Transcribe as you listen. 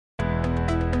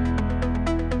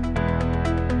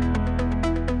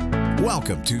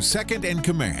Welcome to Second in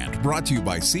Command, brought to you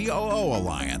by COO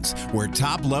Alliance, where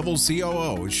top-level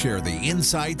COOs share the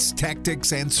insights,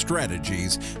 tactics, and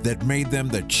strategies that made them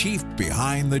the chief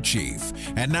behind the chief.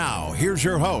 And now, here's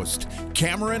your host,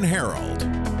 Cameron Herold.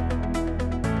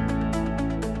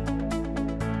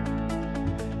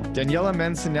 Daniela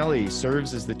Mancinelli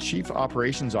serves as the Chief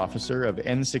Operations Officer of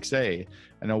N6A,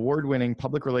 an award-winning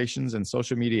public relations and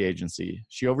social media agency.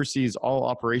 She oversees all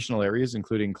operational areas,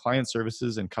 including client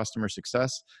services and customer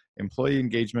success, employee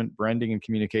engagement, branding, and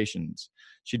communications.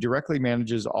 She directly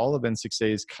manages all of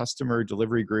N6A's customer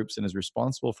delivery groups and is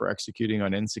responsible for executing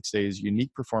on N6A's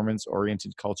unique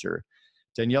performance-oriented culture.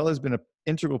 Daniela has been an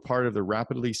integral part of the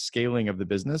rapidly scaling of the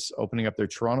business, opening up their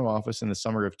Toronto office in the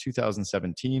summer of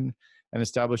 2017 and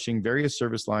establishing various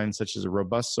service lines such as a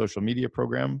robust social media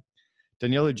program.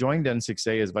 Daniela joined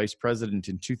N6A as vice president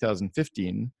in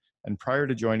 2015, and prior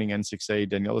to joining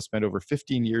N6A, Daniela spent over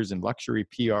 15 years in luxury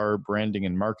PR, branding,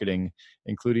 and marketing,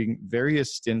 including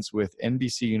various stints with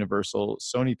NBC Universal,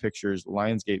 Sony Pictures,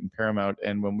 Lionsgate, and Paramount.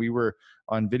 And when we were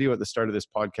on video at the start of this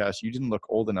podcast, you didn't look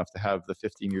old enough to have the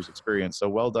 15 years experience. So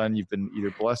well done. You've been either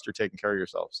blessed or taking care of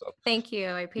yourself. So thank you.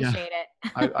 I appreciate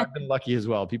it. I've been lucky as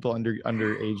well. People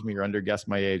underage me or underguess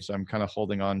my age. So I'm kind of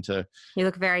holding on to. You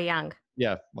look very young.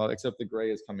 Yeah, well, except the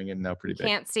gray is coming in now pretty big.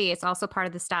 Can't see. It's also part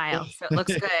of the style, so it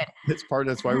looks good.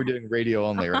 That's why we're doing radio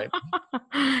only, right?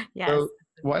 Yes. So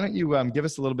why don't you give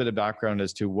us a little bit of background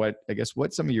as to what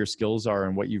some of your skills are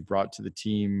and what you've brought to the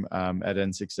team at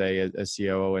N6A as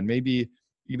COO, and maybe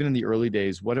even in the early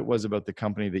days, what it was about the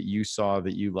company that you saw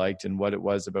that you liked, and what it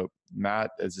was about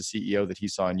Matt as the CEO that he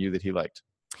saw in you that he liked.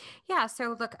 Yeah.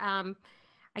 So look,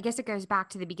 I guess it goes back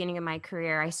to the beginning of my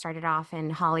career. I started off in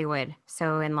Hollywood.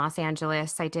 So in Los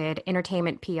Angeles, I did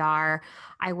entertainment PR.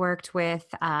 I worked with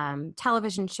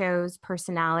television shows,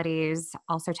 personalities,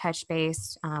 also touched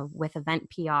base with event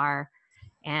PR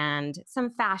and some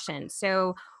fashion.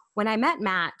 So when I met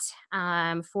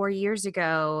Matt 4 years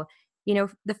ago, you know,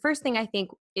 the first thing I think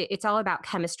it's all about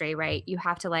chemistry, right? You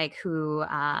have to like who,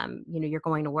 you're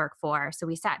going to work for. So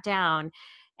we sat down.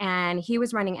 And he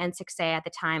was running N6A at the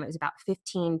time. It was about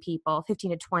 15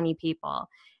 to 20 people.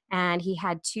 And he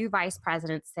had two vice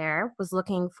presidents there, was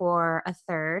looking for a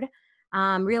third,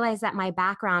 realized that my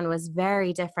background was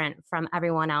very different from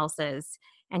everyone else's.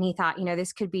 And he thought,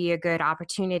 this could be a good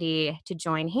opportunity to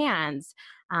join hands.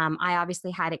 I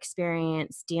obviously had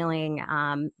experience dealing,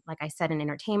 like I said, in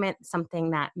entertainment,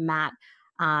 something that Matt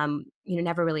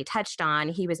never really touched on.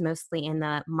 He was mostly in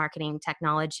the marketing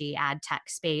technology, ad tech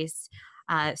space.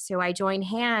 So I joined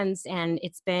hands, and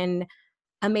it's been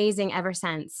amazing ever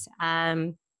since.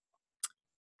 I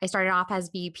started off as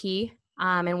VP,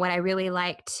 and what I really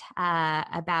liked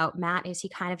about Matt is he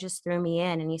kind of just threw me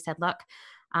in, and he said, look,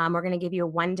 we're going to give you a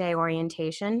one-day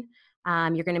orientation.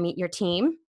 You're going to meet your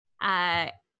team,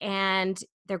 and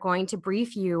they're going to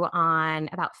brief you on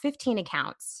about 15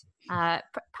 accounts, probably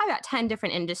about 10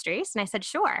 different industries. And I said,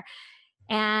 sure.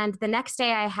 And the next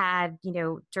day I had,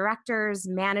 directors,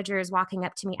 managers walking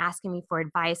up to me, asking me for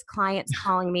advice, clients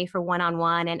calling me for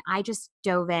one-on-one. And I just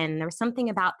dove in. There was something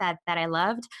about that I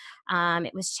loved.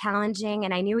 It was challenging.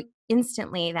 And I knew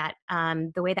instantly that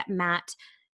the way that Matt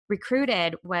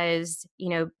recruited was,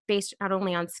 based not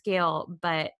only on skill,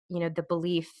 but, the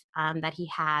belief that he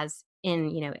has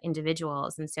in,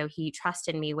 individuals. And so he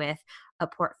trusted me with a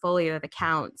portfolio of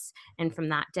accounts. And from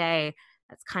that day,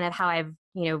 that's kind of how I've,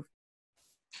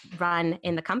 run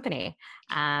in the company.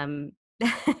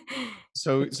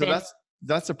 So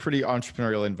that's a pretty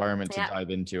entrepreneurial environment to dive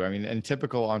into. I mean, and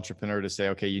typical entrepreneur to say,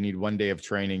 okay, you need 1 day of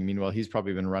training. Meanwhile, he's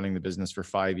probably been running the business for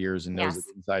 5 years and knows it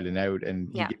inside and out, and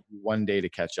he gives you 1 day to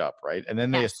catch up, right? And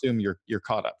then they assume you're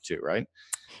caught up too, right?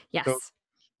 Yes.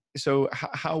 So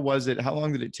how was it? How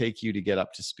long did it take you to get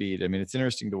up to speed? I mean, it's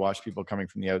interesting to watch people coming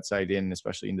from the outside in,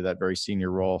 especially into that very senior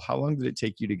role. How long did it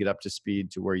take you to get up to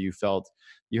speed to where you felt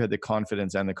you had the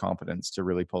confidence and the competence to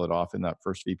really pull it off in that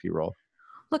first VP role?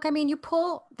 Look, I mean, you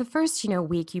pull the first,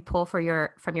 week, you pull from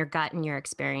your gut and your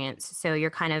experience. So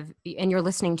you're and you're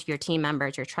listening to your team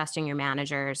members, you're trusting your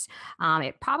managers.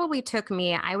 It probably took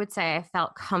me, I would say I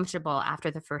felt comfortable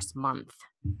after the first month.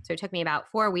 So it took me about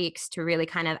 4 weeks to really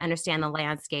kind of understand the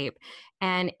landscape.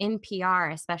 And in PR,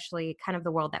 especially kind of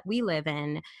the world that we live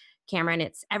in, Cameron,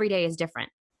 every day is different.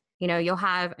 You'll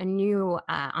have a new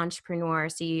entrepreneur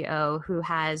CEO who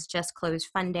has just closed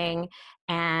funding,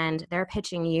 and they're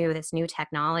pitching you this new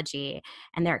technology,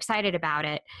 and they're excited about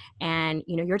it. And,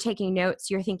 you're taking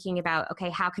notes, you're thinking about, okay,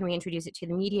 how can we introduce it to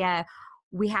the media?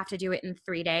 We have to do it in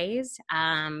 3 days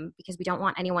because we don't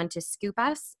want anyone to scoop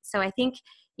us. So I think,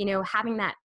 having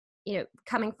that,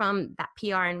 coming from that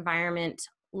PR environment,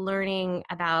 learning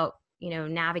about,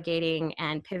 navigating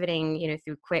and pivoting,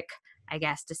 through quick, I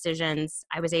guess, decisions,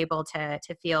 I was able to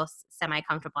feel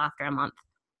semi-comfortable after a month.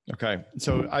 Okay.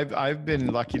 So I've been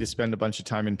lucky to spend a bunch of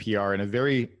time in PR in a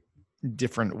very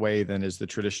different way than is the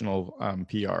traditional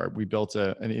PR. We built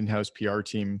an in-house PR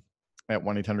team at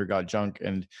 1-800-GOT-JUNK,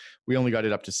 and we only got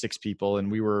it up to 6 people,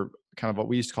 and we were kind of what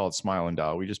we used to call it smile and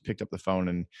dial. We just picked up the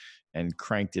phone and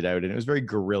cranked it out, and it was very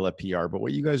guerrilla PR. But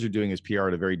what you guys are doing is PR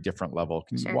at a very different level.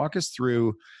 Can you walk us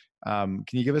through? Can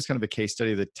you give us kind of a case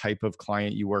study of the type of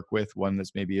client you work with, one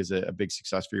that's maybe is a big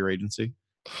success for your agency?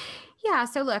 Yeah.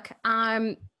 So look,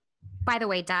 by the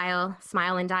way,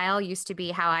 smile and dial used to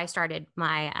be how I started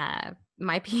my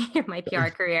my PR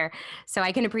career. So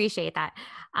I can appreciate that.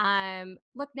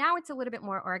 Look, now it's a little bit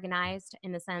more organized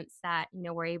in the sense that,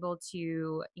 we're able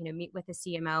to, meet with the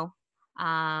CMO.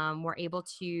 We're able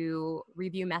to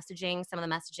review messaging. Some of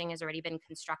the messaging has already been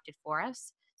constructed for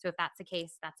us. So if that's the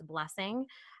case, that's a blessing.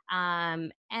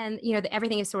 And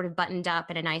everything is sort of buttoned up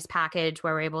in a nice package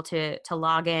where we're able to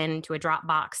log in to a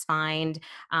Dropbox, find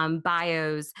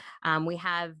bios. We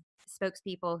have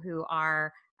spokespeople who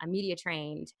are media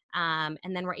trained.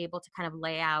 And then we're able to kind of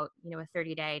lay out, a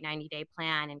 30-day, 90-day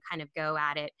plan and kind of go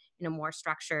at it in a more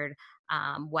structured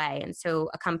way. And so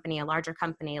a larger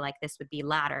company like this would be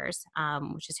Ladders,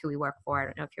 which is who we work for. I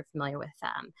don't know if you're familiar with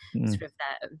sort of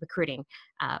the recruiting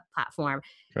platform.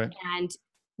 Okay. And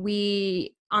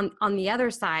we, on the other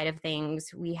side of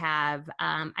things, we have,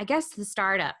 I guess, the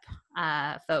startup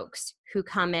folks who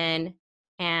come in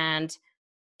and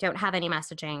don't have any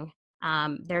messaging.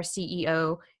 Their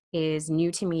CEO is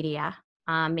new to media,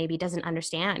 maybe doesn't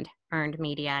understand earned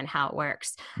media and how it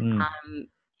works.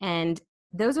 And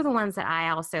those are the ones that I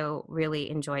also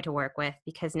really enjoy to work with,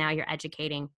 because now you're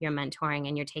educating, you're mentoring,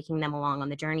 and you're taking them along on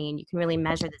the journey, and you can really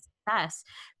measure the success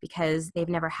because they've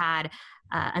never had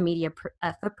a media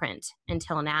footprint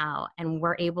until now. And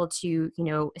we're able to,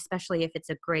 especially if it's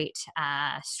a great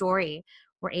story,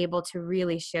 we're able to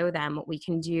really show them what we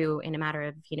can do in a matter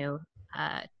of,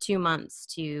 2 months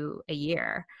to a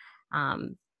year.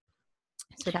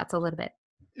 So that's a little bit.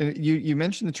 You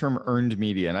mentioned the term earned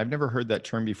media, and I've never heard that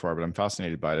term before, but I'm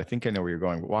fascinated by it. I think I know where you're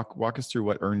going. Walk us through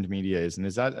what earned media is, and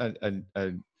is that a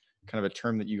kind of a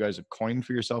term that you guys have coined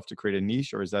for yourself to create a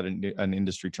niche, or is that an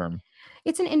industry term?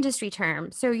 It's an industry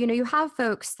term. So, you have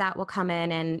folks that will come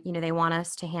in and, they want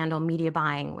us to handle media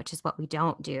buying, which is what we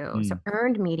don't do. So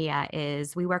earned media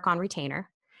is we work on retainer.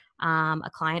 A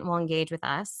client will engage with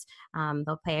us.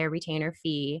 They'll pay a retainer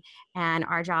fee. And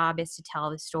our job is to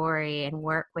tell the story and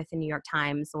work with the New York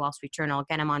Times, the Wall Street Journal,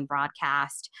 get them on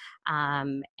broadcast,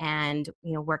 and,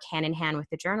 work hand in hand with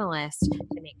the journalist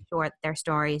to make sure that their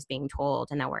story is being told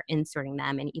and that we're inserting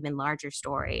them in even larger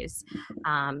stories.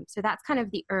 So that's kind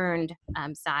of the earned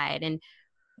side. And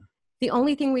the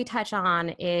only thing we touch on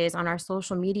is on our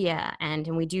social media end,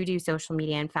 and we do social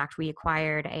media. In fact, we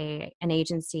acquired an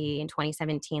agency in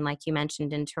 2017, like you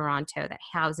mentioned, in Toronto, that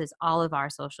houses all of our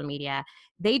social media.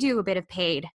 They do a bit of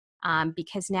paid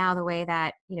because now the way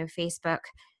that Facebook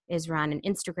is run and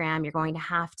Instagram, you're going to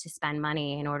have to spend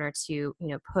money in order to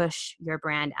push your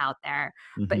brand out there.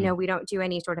 But no, we don't do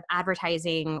any sort of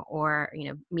advertising or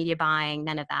media buying,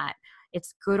 none of that.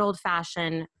 It's good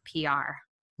old-fashioned PR.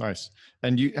 Nice.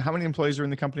 And how many employees are in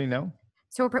the company now?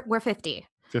 So we're 50.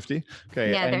 50?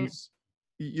 Okay. Yeah, and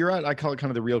you're at, I call it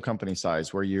kind of the real company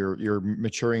size, where you're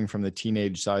maturing from the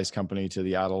teenage size company to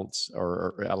the adults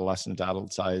or adolescent to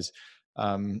adult size.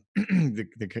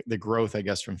 The growth, I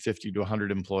guess, from 50 to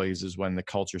 100 employees is when the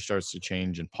culture starts to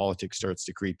change and politics starts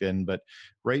to creep in. But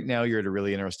right now you're at a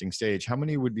really interesting stage. How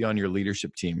many would be on your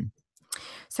leadership team?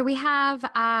 So we have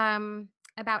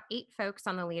about 8 folks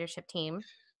on the leadership team.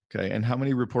 Okay. And how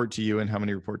many report to you and how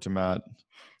many report to Matt?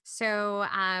 So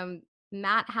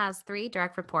Matt has 3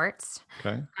 direct reports.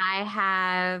 Okay. I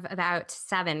have about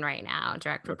 7 right now,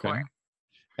 direct report.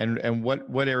 Okay. And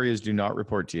what areas do not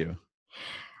report to you?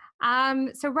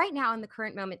 So right now in the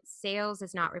current moment, sales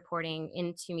is not reporting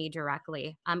into me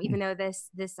directly. Even though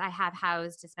this I have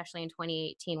housed, especially in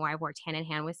 2018, where I worked hand in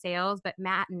hand with sales, but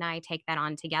Matt and I take that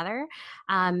on together.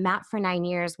 Matt for 9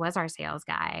 years was our sales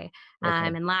guy.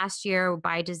 And last year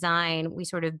by design, we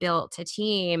sort of built a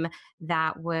team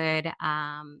that would,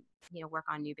 work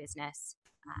on new business.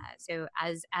 So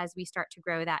as we start to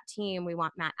grow that team, we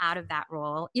want Matt out of that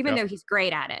role, even though he's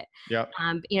great at it.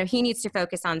 He needs to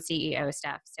focus on CEO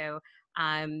stuff. So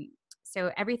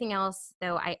everything else,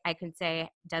 though, I could say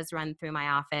does run through my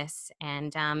office,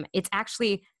 and it's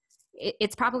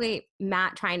probably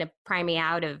Matt trying to pry me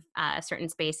out of certain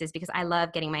spaces, because I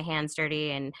love getting my hands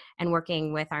dirty and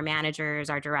working with our managers,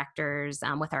 our directors,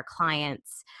 with our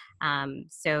clients.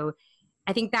 So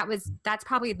I think that's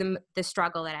probably the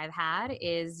struggle that I've had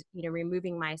is,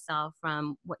 removing myself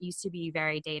from what used to be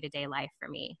very day-to-day life for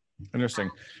me. Interesting.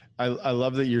 I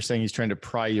love that you're saying he's trying to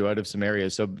pry you out of some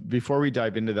areas. So before we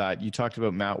dive into that, you talked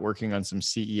about Matt working on some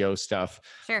CEO stuff.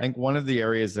 Sure. I think one of the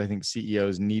areas I think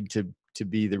CEOs need to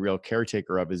be the real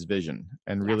caretaker of is vision,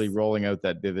 and really rolling out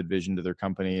that vivid vision to their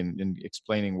company and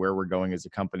explaining where we're going as a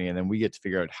company. And then we get to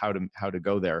figure out how to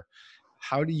go there.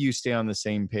 How do you stay on the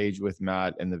same page with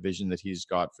Matt and the vision that he's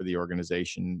got for the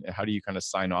organization? How do you kind of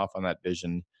sign off on that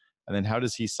vision? And then how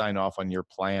does he sign off on your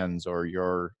plans or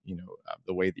your,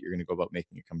 the way that you're going to go about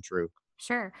making it come true?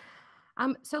 Sure.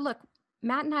 So look,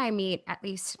 Matt and I meet at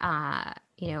least,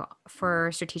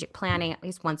 for strategic planning at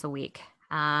least once a week.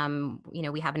 We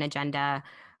have an agenda.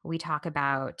 We talk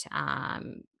about,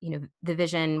 the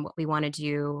vision, what we want to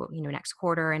do, next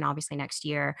quarter and obviously next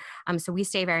year. So we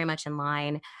stay very much in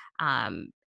line.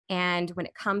 And when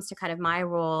it comes to kind of my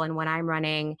role and what I'm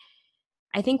running,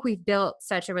 I think we've built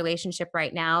such a relationship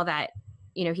right now that,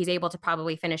 he's able to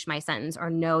probably finish my sentence or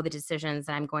know the decisions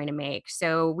that I'm going to make.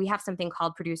 So we have something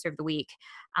called Producer of the Week,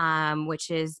 which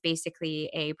is basically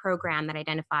a program that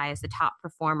identifies the top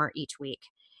performer each week.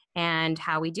 And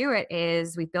how we do it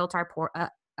is we built our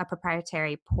a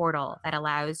proprietary portal that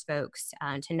allows folks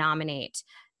to nominate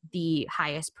the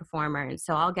highest performer. And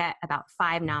so I'll get about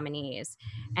 5 nominees.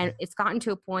 And it's gotten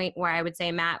to a point where I would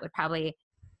say Matt would probably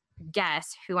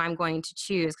guess who I'm going to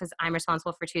choose because I'm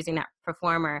responsible for choosing that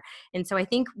performer. And so I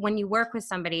think when you work with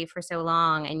somebody for so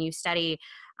long and you study,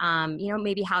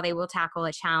 maybe how they will tackle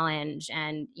a challenge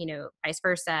and, vice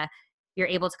versa, you're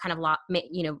able to kind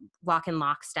of walk in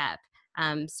lockstep.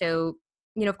 So,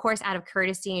 of course, out of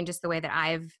courtesy and just the way that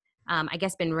I've,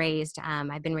 been raised,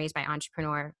 I've been raised by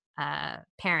entrepreneur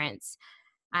parents.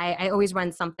 I always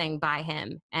run something by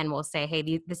him and will say,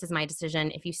 hey, this is my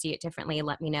decision. If you see it differently,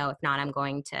 let me know. If not, I'm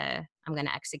going to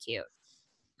execute.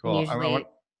 Cool. Usually,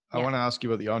 I want to ask you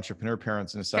about the entrepreneur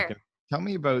parents in a second. Sure. Tell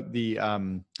me about the,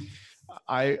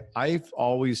 I've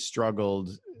always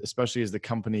struggled, especially as the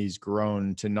company's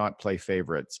grown, to not play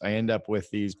favorites. I end up with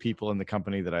these people in the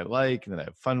company that I like and that I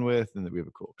have fun with and that we have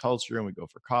a cool culture and we go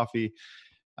for coffee.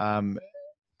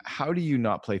 How do you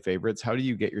not play favorites? How do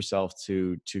you get yourself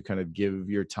to kind of give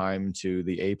your time to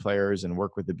the A players and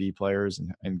work with the B players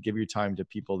and give your time to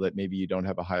people that maybe you don't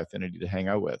have a high affinity to hang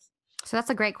out with? So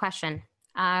that's a great question.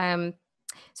 So I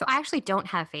actually don't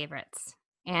have favorites.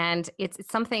 And it's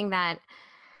something that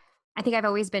I think I've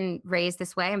always been raised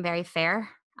this way. I'm very fair.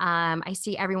 I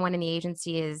see everyone in the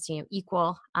agency as,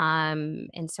 equal. And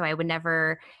so I would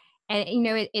never, and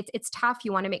it's tough.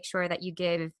 You want to make sure that you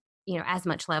give as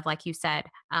much love, like you said,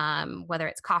 whether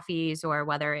it's coffees or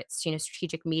whether it's,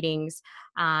 strategic meetings.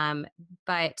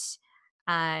 But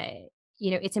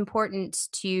it's important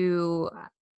to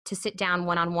sit down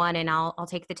one-on-one, and I'll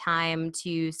take the time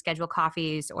to schedule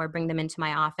coffees or bring them into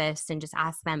my office and just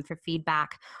ask them for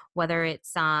feedback, whether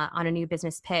it's on a new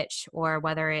business pitch or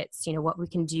whether it's, what we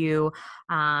can do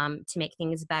to make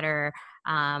things better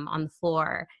on the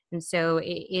floor. And so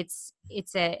it's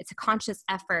a conscious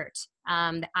effort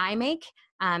that I make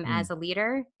as a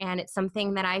leader. And it's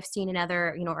something that I've seen in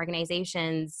other,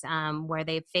 organizations where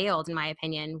they've failed, in my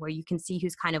opinion, where you can see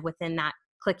who's kind of within that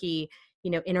cliquey,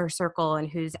 inner circle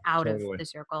and who's out of the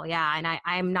circle. Yeah. And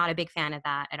I'm not a big fan of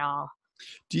that at all.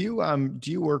 Do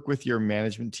you work with your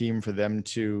management team for them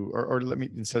to, or let me,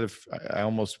 instead of, I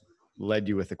almost led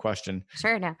you with a question.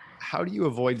 Sure. No. How do you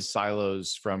avoid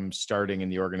silos from starting in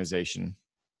the organization?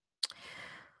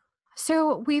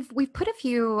 So we've put a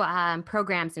few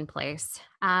programs in place.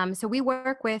 So we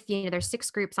work with, there's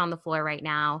 6 groups on the floor right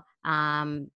now.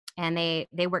 And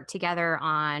they work together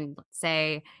on, let's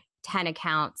say, 10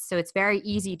 accounts. So it's very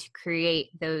easy to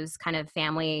create those kind of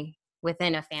family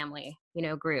within a family,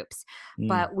 groups.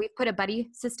 But we've put a buddy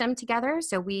system together.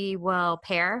 So we will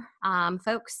pair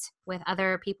folks with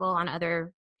other people on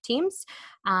other teams.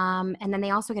 And then they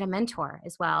also get a mentor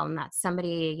as well. And that's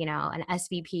somebody, an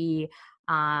SVP,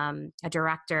 a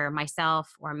director,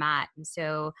 myself or Matt. And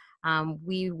so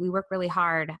we work really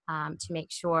hard to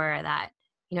make sure that,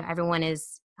 everyone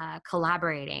is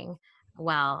collaborating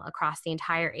well across the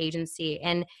entire agency.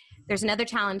 And there's another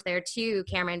challenge there too,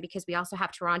 Cameron, because we also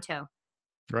have Toronto.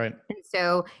 Right. And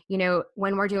so,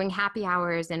 when we're doing happy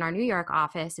hours in our New York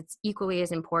office, it's equally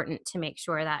as important to make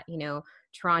sure that,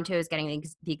 Toronto is getting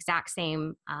the exact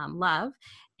same love.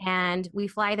 And we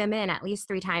fly them in at least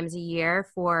 3 times a year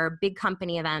for big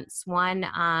company events. One,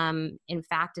 in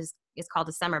fact, is called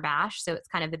a summer bash. So it's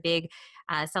kind of the big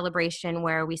celebration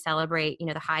where we celebrate,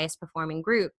 the highest performing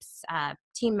groups,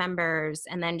 team members,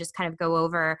 and then just kind of go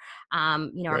over, our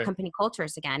Right. company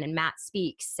cultures again. And Matt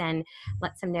speaks and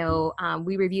lets them know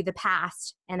we review the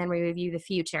past and then we review the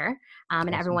future, and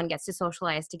Awesome. everyone gets to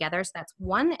socialize together. So that's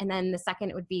one. And then the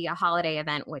second would be a holiday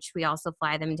event, which we also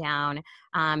fly them down.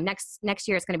 Next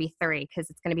year it's going to be 30 because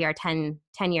it's going to be our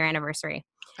 10-year anniversary.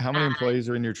 How many employees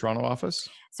are in your Toronto office?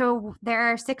 So there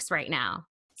are 6 right now.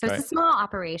 So it's Okay. a small So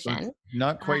operation. it's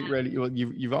not quite ready. Well,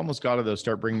 you've almost got to though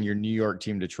start bringing your New York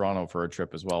team to Toronto for a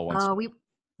trip as well. Once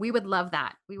We would love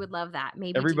that. We would love that.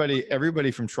 Maybe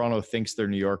everybody from Toronto thinks they're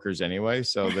New Yorkers anyway,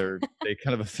 so they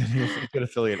kind of a good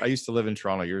affiliate. I used to live in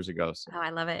Toronto years ago. So. Oh,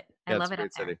 I love it. Yeah, I love it's it a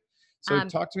up great there. city. So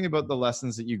talk to me about the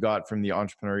lessons that you got from the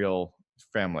entrepreneurial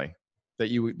family that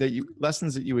you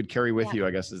lessons that you would carry with you,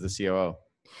 I guess, as the COO.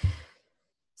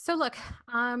 So look,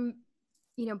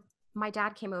 my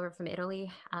dad came over from Italy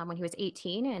when he was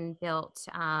 18 and built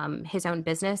his own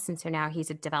business. And so now he's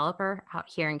a developer out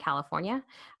here in California.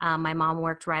 My mom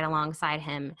worked right alongside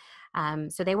him.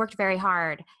 So they worked very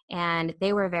hard and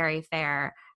they were very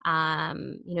fair.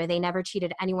 They never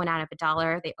cheated anyone out of a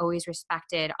dollar. They always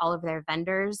respected all of their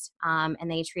vendors, and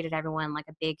they treated everyone like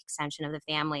a big extension of the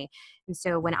family. And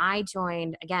so when I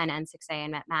joined, again, N6A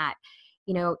and met Matt,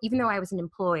 even though I was an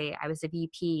employee, I was a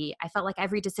VP, I felt like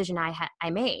every decision I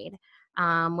made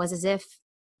was as if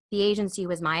the agency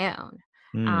was my own,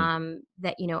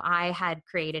 that, I had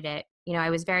created it. I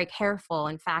was very careful.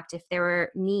 In fact, if there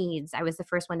were needs, I was the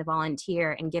first one to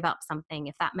volunteer and give up something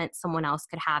if that meant someone else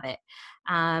could have it.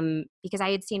 Because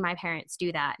I had seen my parents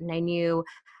do that. And I knew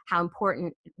how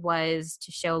important it was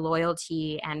to show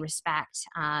loyalty and respect,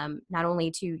 not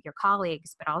only to your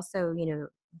colleagues, but also,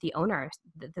 the owner,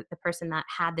 the person that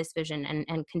had this vision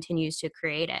and continues to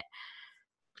create it.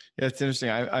 Yeah, it's interesting.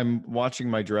 I'm watching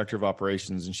my director of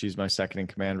operations, and she's my second in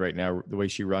command right now. The way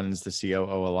she runs the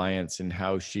COO Alliance and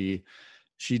how she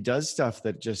does stuff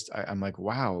that just I'm like,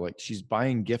 wow, like she's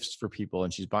buying gifts for people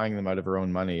and she's buying them out of her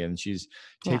own money, and she's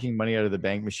taking money out of the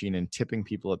bank machine and tipping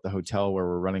people at the hotel where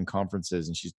we're running conferences,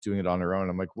 and she's doing it on her own.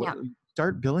 I'm like, what?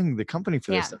 Start billing the company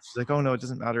for this stuff. She's like, oh no, it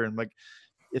doesn't matter. And I'm like,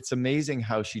 it's amazing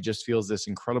how she just feels this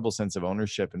incredible sense of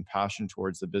ownership and passion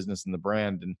towards the business and the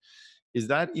brand. And is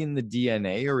that in the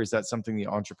DNA, or is that something the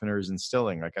entrepreneur is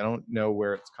instilling? Like, I don't know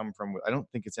where it's come from. I don't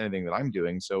think it's anything that I'm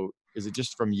doing. So is it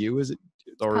just from you? Is it,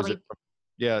 or is it from,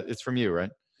 it's from you,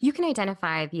 right? You can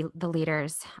identify the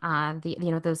leaders,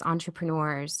 those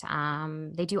entrepreneurs.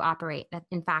 They do operate.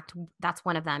 In fact, that's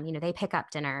one of them. They pick up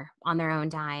dinner on their own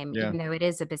dime, even though it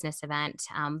is a business event.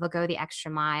 They'll go the extra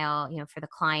mile, for the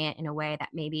client in a way that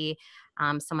maybe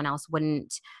someone else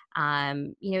wouldn't.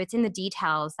 It's in the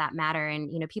details that matter,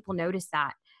 and people notice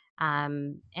that.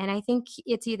 And I think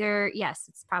it's either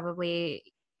it's probably.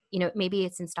 Maybe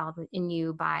it's installed in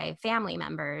you by family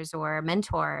members or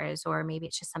mentors, or maybe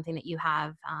it's just something that you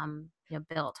have,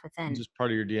 built within. Just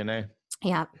part of your DNA.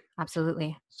 Yeah,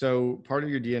 absolutely. So part of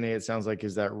your DNA, it sounds like,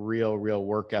 is that real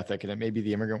work ethic. And it may be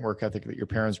the immigrant work ethic that your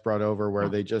parents brought over, where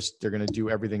they're going to do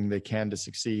everything they can to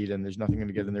succeed and there's nothing going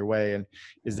to get in their way. And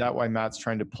is that why Matt's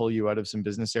trying to pull you out of some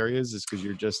business areas, is because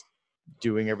you're just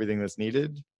doing everything that's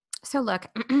needed? So look,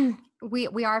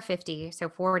 we are 50, so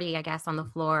 40, I guess, on the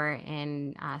floor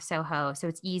in Soho. So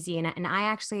it's easy. And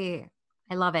I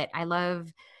love it. I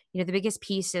love, the biggest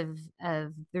piece of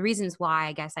the reasons why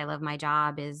I guess I love my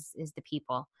job is the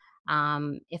people.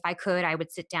 If I could, I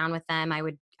would sit down with them. I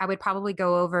would probably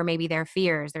go over maybe their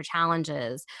fears, their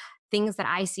challenges, things that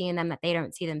I see in them that they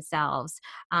don't see themselves.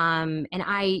 And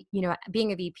I,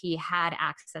 being a VP, had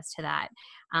access to that,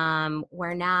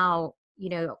 where now,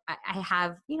 I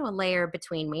have, a layer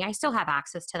between me. I still have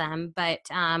access to them, but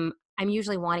I'm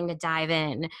usually wanting to dive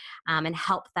in and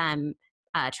help them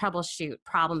troubleshoot,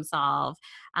 problem solve.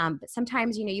 But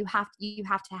sometimes, you have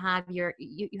to have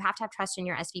you have to have trust in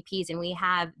your SVPs, and we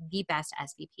have the best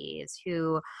SVPs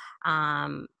who,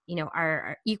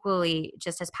 are equally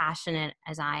just as passionate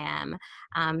as I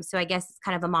am. So I guess it's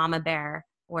kind of a mama bear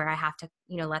where I have to,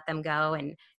 let them go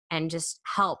and just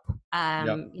help,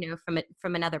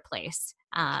 from another place,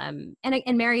 and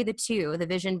marry the two, the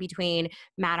vision between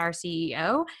Matt, our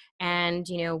CEO, and,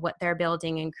 what they're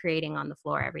building and creating on the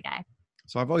floor every day.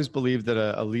 So I've always believed that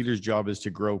a leader's job is to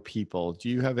grow people. Do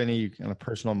you have any kind of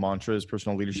personal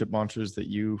leadership mantras that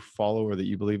you follow or that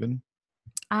you believe in?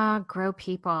 Grow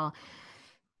people.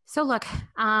 So look,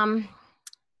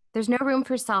 there's no room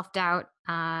for self-doubt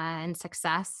and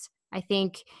success. I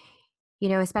think,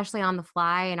 especially on the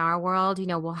fly in our world,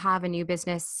 we'll have a new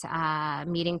business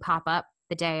meeting pop up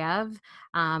the day of.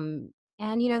 And,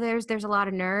 there's a lot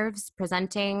of nerves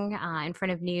presenting in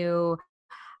front of new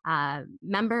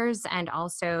members and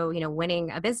also,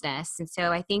 winning a business. And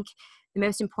so I think the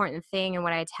most important thing and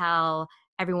what I tell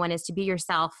everyone is to be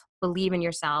yourself, believe in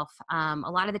yourself. A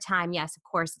lot of the time, yes, of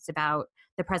course, it's about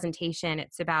the presentation,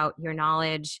 it's about your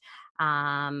knowledge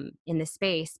in the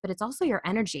space, but it's also your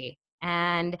energy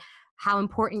and how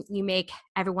important you make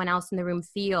everyone else in the room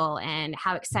feel and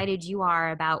how excited you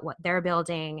are about what they're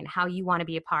building and how you want to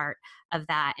be a part of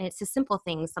that. And it's a simple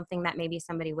thing, something that maybe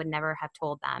somebody would never have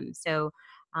told them. So,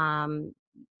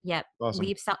 yeah, Awesome.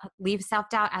 leave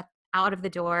self-doubt out of the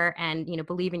door and,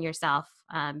 believe in yourself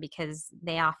because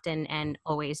they often and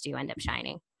always do end up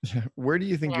shining. Where do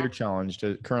you think Yeah. you're challenged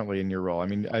currently in your role? I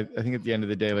mean, I think at the end of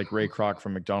the day, like Ray Kroc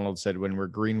from McDonald's said, when we're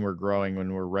green, we're growing.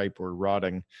 When we're ripe, we're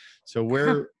rotting. So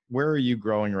where are you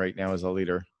growing right now as a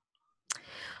leader?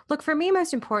 Look, for me,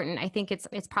 most important, I think it's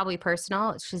probably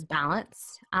personal. It's just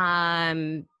balance.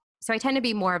 So I tend to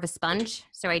be more of a sponge.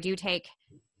 So I do take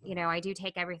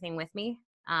everything with me.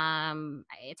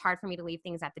 It's hard for me to leave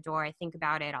things at the door. I think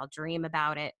about it. I'll dream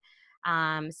about it.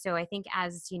 So I think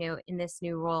as, in this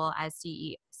new role as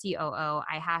COO,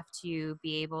 I have to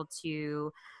be able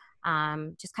to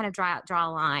just kind of draw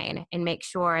a line and make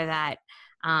sure that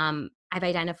I've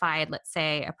identified, let's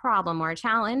say, a problem or a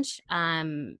challenge,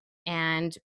 and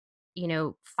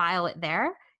file it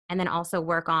there, and then also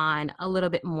work on a little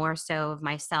bit more so of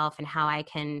myself and how I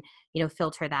can,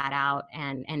 filter that out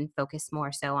and focus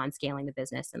more so on scaling the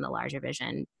business and the larger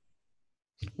vision.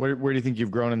 Where do you think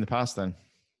you've grown in the past then?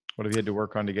 What have you had to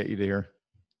work on to get you to here?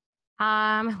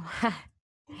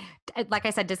 Like I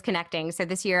said, disconnecting. So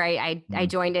this year I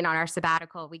joined in on our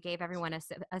sabbatical. We gave everyone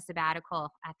a sabbatical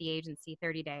at the agency,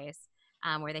 30 days,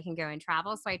 where they can go and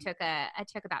travel. So I took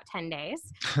about 10 days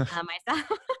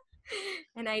myself.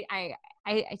 And I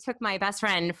took my best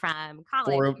friend from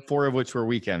college. Four of which were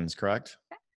weekends, correct?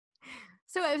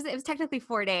 So it was technically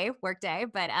 4-day workday,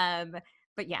 but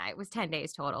yeah, it was 10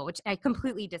 days total, which I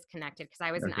completely disconnected because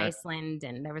I was in Iceland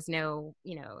and there was no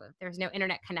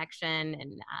internet connection,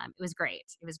 and it was great.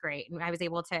 It was great, and I was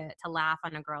able to laugh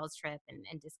on a girls' trip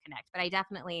and disconnect. But I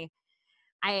definitely,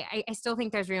 I still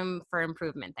think there's room for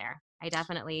improvement there. I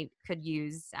definitely could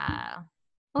use a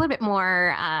little bit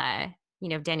more,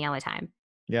 Daniela time.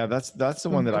 Yeah, that's the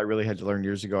one that I really had to learn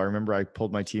years ago. I remember I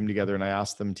pulled my team together and I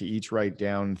asked them to each write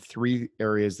down 3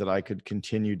 areas that I could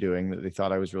continue doing that they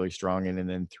thought I was really strong in, and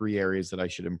then 3 areas that I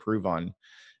should improve on.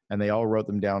 And they all wrote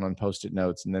them down on Post-it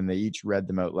notes, and then they each read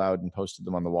them out loud and posted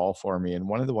them on the wall for me. And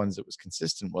one of the ones that was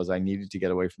consistent was I needed to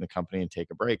get away from the company and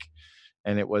take a break.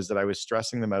 And it was that I was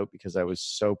stressing them out because I was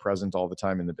so present all the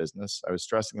time in the business. I was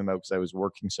stressing them out because I was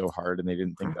working so hard and they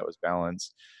didn't think that was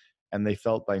balance. And they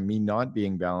felt by me not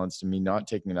being balanced and me not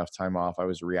taking enough time off, I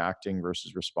was reacting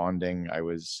versus responding. I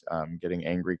was getting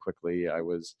angry quickly. I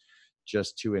was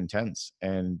just too intense.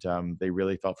 And they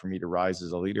really felt for me to rise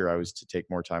as a leader, I was to take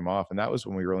more time off. And that was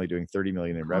when we were only doing 30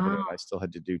 million in revenue. And I still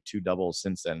had to do 2 doubles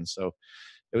since then. So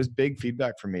it was big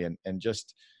feedback for me, and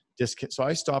just so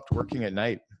I stopped working at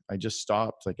night. I just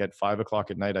stopped, like at 5 o'clock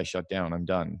at night, I shut down, I'm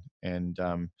done. And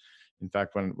in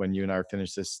fact, when you and I are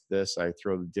finished this, I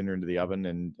throw the dinner into the oven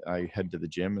and I head to the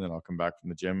gym, and then I'll come back from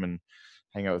the gym and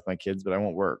hang out with my kids, but I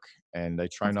won't work. And I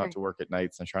try not to work at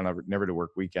nights. I try never to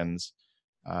work weekends.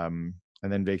 And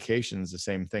then vacations, the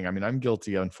same thing. I mean, I'm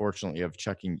guilty, unfortunately, of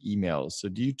checking emails. So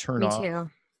do you turn off? Me too.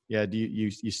 Yeah. Do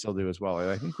you still do as well?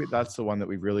 I think that's the one that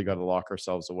we've really got to lock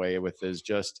ourselves away with, is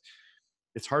just,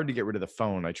 it's hard to get rid of the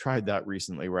phone. I tried that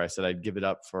recently where I said I'd give it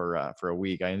up for a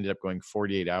week. I ended up going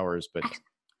 48 hours, but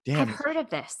damn, I've heard of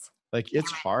this. Like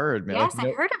it's hard, man. Yes, like,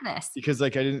 I've heard of this. Because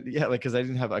like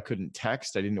I couldn't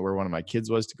text. I didn't know where one of my kids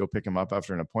was to go pick him up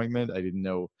after an appointment. I didn't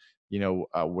know,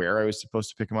 where I was supposed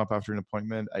to pick him up after an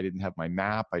appointment. I didn't have my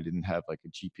map. I didn't have like a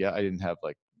GPS. I didn't have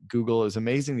like Google. It was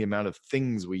amazing the amount of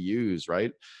things we use,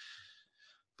 right?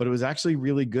 But it was actually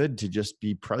really good to just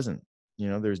be present.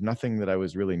 There's nothing that I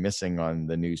was really missing on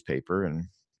the newspaper. And,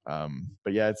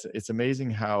 but yeah, it's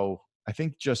amazing how I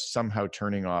think just somehow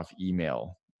turning off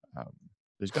email,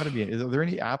 there's got to be, are there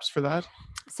any apps for that?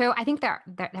 So I think there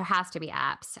has to be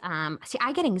apps. See,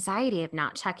 I get anxiety of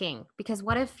not checking, because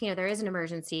what if, there is an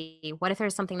emergency? What if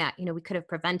there's something that, we could have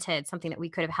prevented, something that we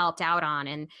could have helped out on,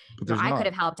 and I could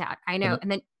have helped out. I know.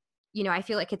 And then, I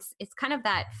feel like it's kind of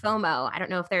that FOMO. I don't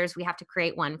know if we have to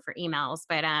create one for emails,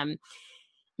 but,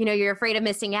 you're afraid of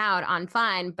missing out on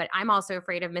fun, but I'm also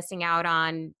afraid of missing out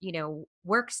on,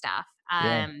 work stuff.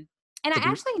 And I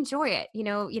actually enjoy it.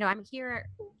 I'm here,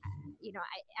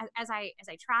 as I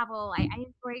travel, I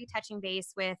enjoy touching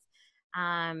base with,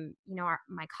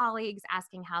 my colleagues,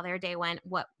 asking how their day went,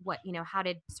 what, how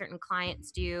did certain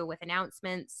clients do with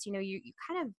announcements? You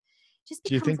kind of just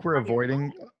Do you becomes think we're part of your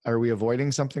avoiding, are we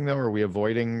avoiding something though? Are we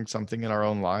avoiding something in our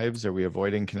own lives? Are we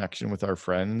avoiding connection with our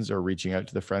friends or reaching out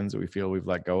to the friends that we feel we've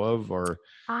let go of, or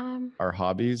life. our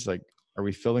hobbies? Like, are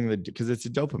we filling because it's a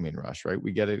dopamine rush, right?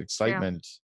 We get an True. excitement,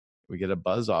 we get a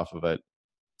buzz off of it.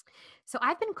 So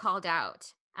I've been called out,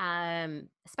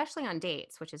 especially on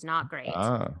dates, which is not great.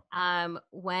 Ah,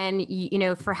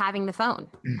 When for having the phone,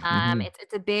 mhm.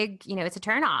 it's a big, it's a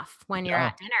turnoff when you're Yeah,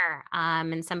 at dinner,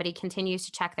 and somebody continues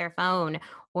to check their phone,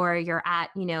 or you're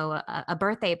at, a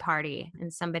birthday party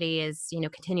and somebody is,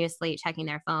 continuously checking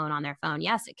their phone on their phone.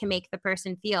 Yes, it can make the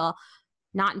person feel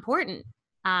not important.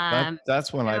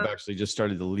 that's when I've So actually just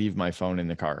started to leave my phone in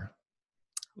the car.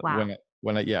 wow,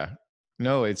 Yeah,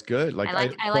 no, it's good. I Like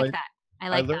like I so like that. I I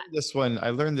like learned that. this one.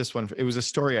 I learned this one. It was a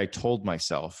story I told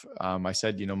myself. I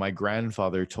said, my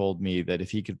grandfather told me that if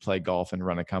he could play golf and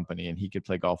run a company, and he could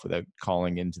play golf without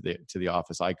calling into the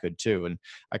office, I could too. And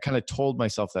I kind of told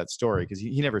myself that story because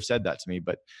he never said that to me.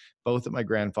 But both of my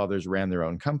grandfathers ran their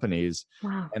own companies,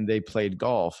 Wow, and they played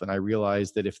golf. And I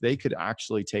realized that if they could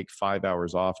actually take 5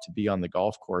 hours off to be on the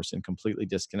golf course and completely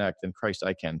disconnect, then Christ,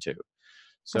 I can too.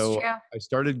 that's So true. I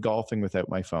started golfing without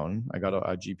my phone. I got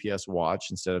a GPS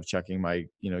watch instead of checking my,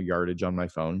 yardage on my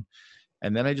phone.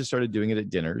 And then I just started doing it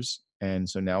at dinners. And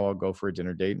so now I'll go for a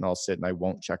dinner date and I'll sit and I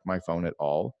won't check my phone at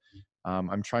all.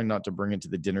 I'm trying not to bring it to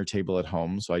the dinner table at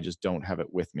home, so I just don't have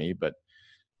it with me. But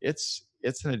it's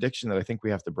an addiction that I think we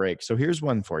have to break. So here's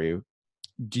one for you. Tell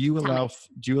me.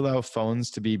 Do you allow phones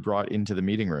to be brought into the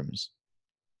meeting rooms?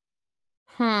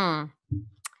 Hmm.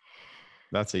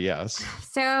 That's a yes.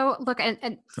 So look,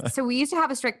 and so we used to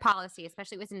have a strict policy,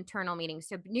 especially with internal meetings.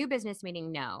 So new business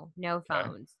meeting, no Okay.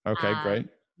 phones. Okay, great.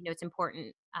 It's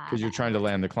important Because you're that trying to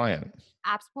everyone's land the client.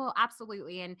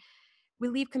 absolutely, and we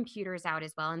leave computers out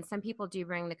as well. And some people do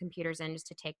bring the computers in just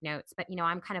to take notes. But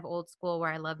I'm kind of old school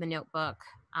where I love the notebook.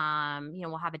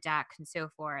 We'll have a deck and so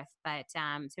forth. But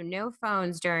so no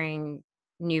phones during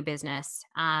new business.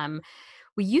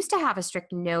 We used to have a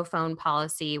strict no phone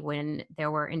policy when there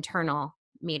were internal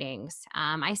meetings.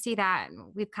 I see that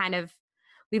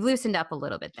we've loosened up a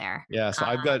little bit there. Yeah, so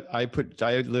I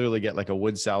literally get like a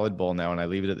wood salad bowl now, and I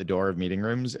leave it at the door of meeting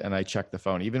rooms, and I check the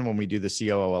phone. Even when we do the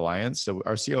COO Alliance, so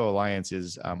our COO Alliance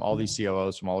is all these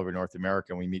COOs from all over North America,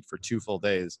 and we meet for 2 full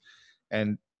days.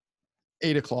 And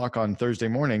 8 o'clock on Thursday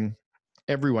morning,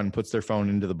 everyone puts their phone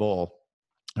into the bowl,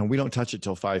 and we don't touch it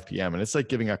till 5 p.m. And it's like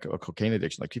giving a cocaine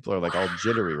addiction. Like people are like all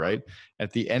jittery, right?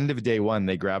 At the end of day one,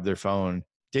 they grab their phone.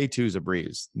 Day two is a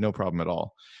breeze, no problem at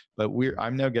all. But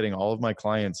I'm now getting all of my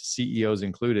clients, CEOs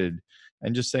included,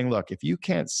 and just saying, look, if you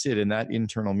can't sit in that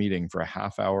internal meeting for a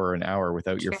half hour or an hour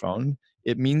without your Sure. phone,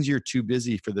 it means you're too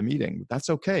busy for the meeting. That's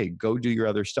okay. Go do your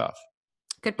other stuff.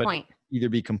 Good But point. either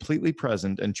be completely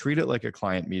present and treat it like a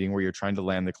client meeting where you're trying to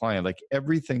land the client. Like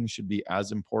everything should be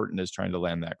as important as trying to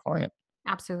land that client.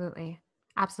 Absolutely.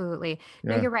 Absolutely.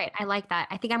 No, Yeah. you're right. I like that.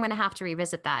 I think I'm going to have to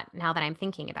revisit that now that I'm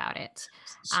thinking about it.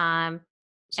 S- Um,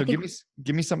 I So think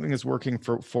give me something that's working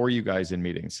for you guys in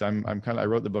meetings. I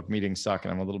wrote the book Meetings Suck,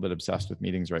 and I'm a little bit obsessed with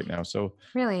meetings right now. So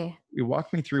really. you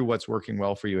walk me through what's working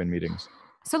well for you in meetings.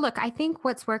 So, look, I think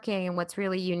what's working and what's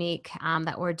really unique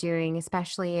that we're doing,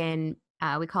 especially in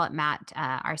we call it Matt,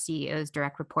 our CEO's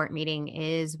direct report meeting,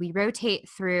 is we rotate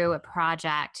through a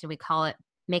project and we call it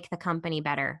Make the Company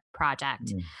Better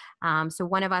project. Mm. So,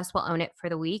 one of us will own it for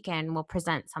the week and we'll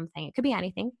present something. It could be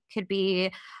anything, could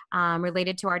be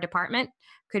related to our department,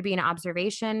 could be an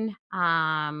observation,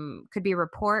 could be a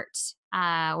report.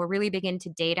 We're really big into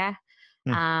data.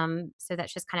 Mm. So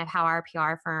that's just kind of how our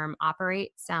PR firm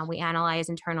operates. We analyze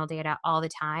internal data all the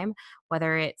time,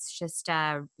 whether it's just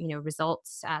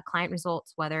results, client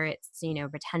results, whether it's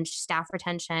retention, staff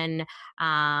retention,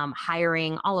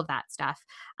 hiring, all of that stuff.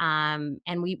 And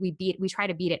we try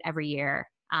to beat it every year.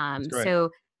 That's great.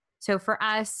 So for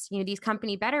us, these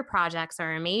company better projects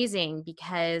are amazing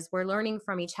because we're learning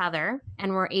from each other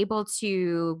and we're able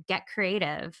to get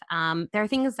creative. There are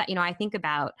things that I think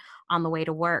about on the way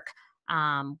to work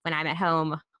when I'm at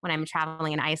home, when I'm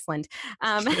traveling in Iceland.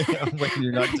 When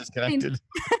you're not they- disconnected.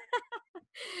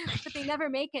 but they never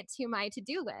make it to my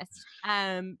to-do list.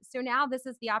 So now this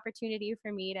is the opportunity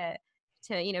for me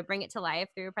to bring it to life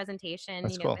through a presentation,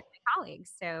 That's with cool. my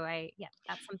colleagues. So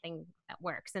that's something that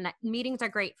works, and that meetings are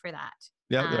great for that.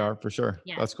 Yeah, they Um, are for sure.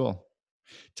 yeah, That's cool.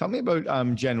 Tell me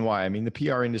about Gen Y. I mean, the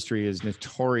PR industry is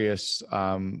notorious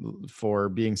for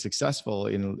being successful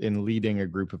in leading a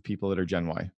group of people that are Gen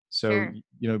Y. So,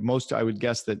 sure. I would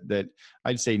guess that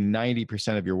I'd say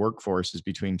 90% of your workforce is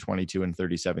between 22 and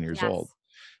 37 years Yes. old.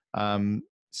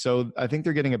 So I think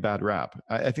they're getting a bad rap.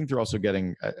 I think they're also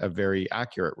getting a very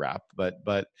accurate rap.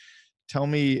 But tell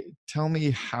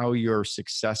me how you're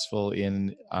successful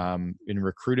in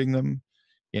recruiting them,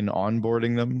 in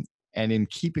onboarding them, and in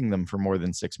keeping them for more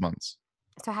than 6 months.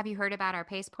 So have you heard about our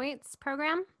Pace Points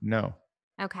program? No,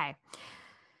 Okay.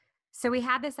 So we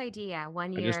had this idea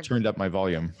one I year just ago. turned up my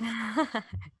volume.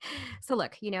 So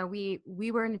look,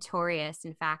 we were notorious.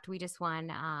 In fact, we just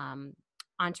won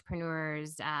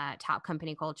entrepreneurs top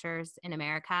company cultures in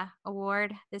America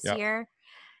award this Yeah. year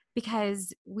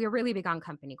because we're really big on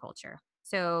company culture.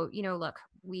 So, look,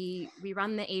 we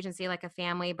run the agency like a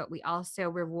family, but we also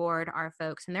reward our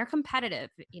folks, and they're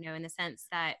competitive, in the sense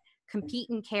that compete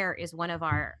and care is one of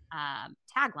our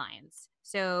taglines.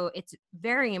 So it's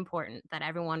very important that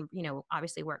everyone,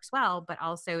 obviously works well, but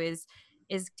also is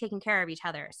taking care of each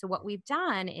other. So what we've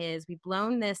done is we've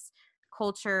blown this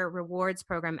culture rewards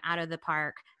program out of the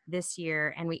park this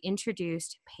year, and we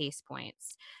introduced Pace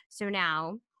Points. So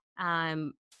now,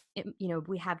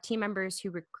 we have team members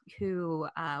who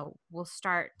will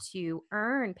start to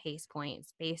earn Pace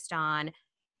Points based on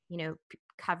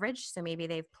coverage. So maybe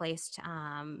they've placed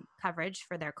coverage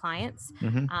for their clients.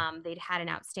 Mm-hmm. They'd had an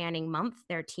outstanding month.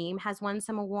 Their team has won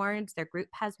some awards. Their group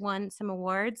has won some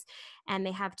awards. And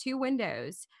they have 2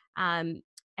 windows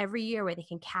every year where they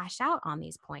can cash out on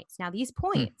these points. Now, these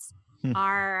points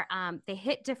are, they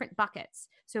hit different buckets.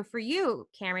 So for you,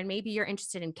 Cameron, maybe you're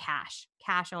interested in cash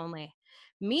only.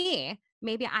 Me,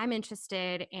 maybe I'm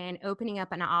interested in opening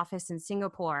up an office in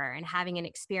Singapore and having an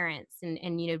experience and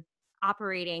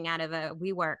operating out of a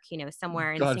WeWork,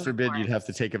 somewhere in God Singapore. forbid you'd have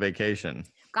to take a vacation.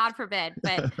 God forbid,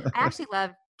 but I actually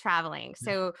love traveling.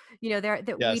 So, we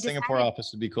Singapore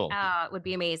office would be cool. It would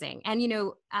be amazing. And,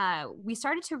 we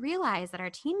started to realize that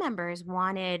our team members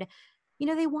wanted,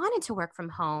 they wanted to work from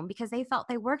home because they felt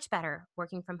they worked better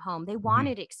working from home. They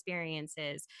wanted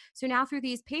experiences. So now through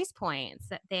these Pace Points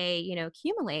that they,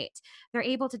 accumulate, they're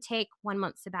able to take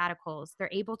 1-month sabbaticals. They're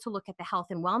able to look at the health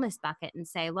and wellness bucket and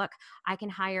say, look, I can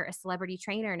hire a celebrity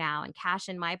trainer now and cash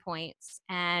in my points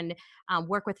and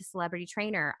work with a celebrity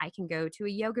trainer. I can go to a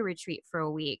yoga retreat for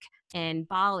a week in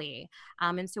Bali.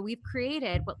 And so we've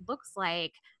created what looks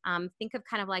like, think of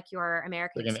kind of like your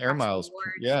American Like an Express Air Miles.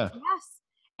 rewards. Yeah. Yes.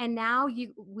 And now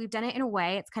we've done it in a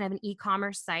way, it's kind of an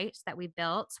e-commerce site that we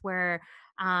built where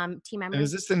team members.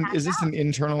 And is this an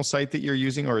internal site that you're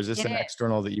using, or is this an is.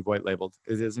 external that you've white labeled?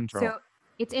 It is internal. So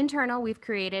it's internal. We've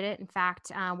created it. In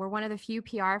fact, we're one of the few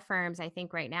PR firms, I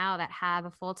think, right now that have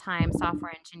a full-time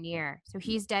software engineer. So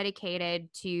he's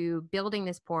dedicated to building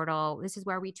this portal. This is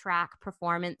where we track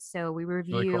performance. So we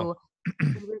review. Really cool. We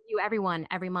review everyone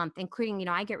every month, including,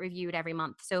 I get reviewed every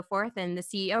month, so forth. And the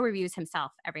CEO reviews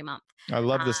himself every month. I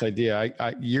love this idea.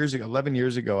 I 11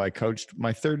 years ago, I coached,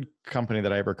 my third company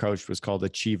that I ever coached was called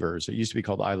Achievers. It used to be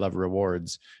called I Love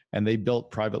Rewards. And they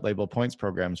built private label points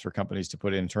programs for companies to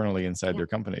put internally inside their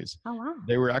companies. Oh, wow.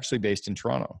 They were actually based in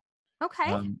Toronto.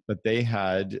 Okay. But they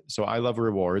had, so I Love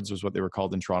Rewards was what they were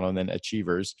called in Toronto, and then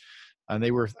Achievers. And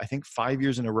they were, I think, 5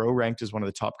 years in a row ranked as one of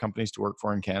the top companies to work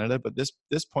for in Canada. But this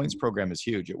points program is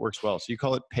huge. It works well. So you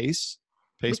call it Pace?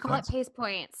 We call it Pace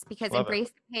Points because Embrace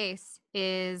the Pace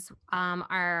is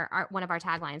our one of our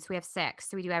taglines. We have 6.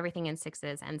 So we do everything in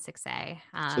 6s and N6A.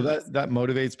 So that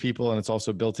motivates people, and it's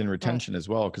also built in retention as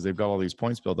well because they've got all these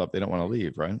points built up. They don't want to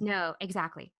leave, right? No,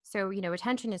 exactly. So,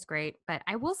 retention is great, but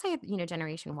I will say,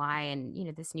 Generation Y and,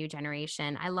 this new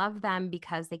generation, I love them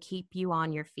because they keep you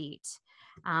on your feet.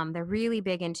 They're really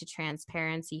big into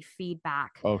transparency,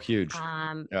 feedback. Oh, huge.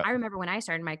 I remember when I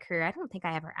started my career, I don't think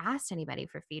I ever asked anybody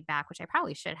for feedback, which I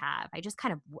probably should have. I just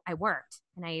I worked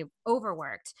and I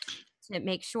overworked to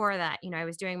make sure that, I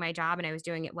was doing my job and I was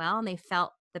doing it well. And they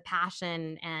felt the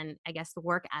passion and I guess the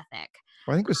work ethic.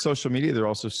 Well, I think with social media, they're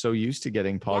also so used to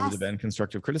getting positive and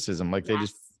constructive criticism. Like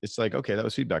it's like, okay, that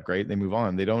was feedback. Great. They move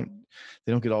on. They don't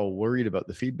get all worried about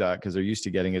the feedback because they're used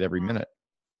to getting it every minute.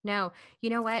 No, you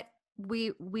know what?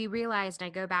 We realized, and I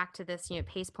go back to this,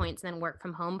 Pace Points and then work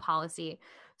from home policy.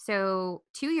 So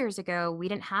 2 years ago, we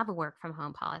didn't have a work from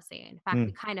home policy. In fact,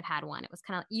 we kind of had one. It was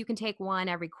kind of, you can take one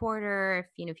every quarter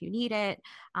if you need it.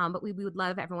 But we would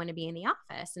love everyone to be in the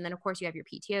office. And then of course you have your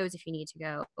PTOs if you need to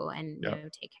go and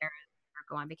take care of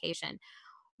or go on vacation.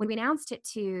 When we announced it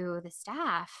to the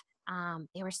staff,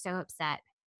 they were so upset.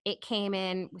 It came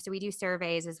in, so we do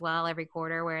surveys as well every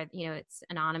quarter where, it's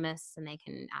anonymous and they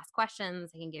can ask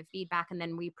questions, they can give feedback, and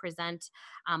then we present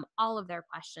all of their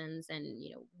questions and,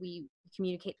 we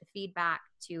communicate the feedback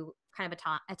to kind of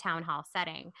a town hall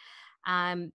setting.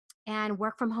 And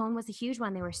work from home was a huge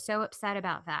one. They were so upset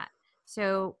about that.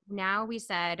 So now we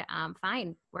said,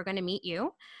 fine, we're going to meet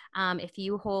you. If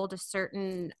you hold a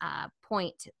certain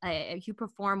point, if you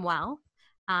perform well,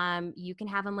 you can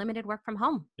have unlimited work from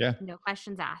home. Yeah. No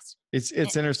questions asked. It's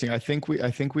interesting. I think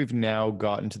we've now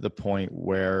gotten to the point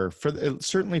where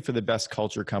certainly for the best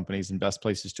culture companies and best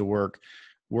places to work,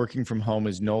 working from home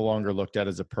is no longer looked at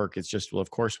as a perk. It's just, well,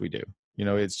 of course we do.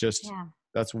 It's just, Yeah.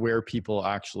 that's where people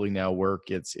actually now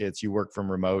work. It's you work from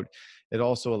remote. It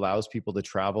also allows people to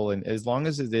travel, and as long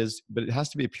as it is, but it has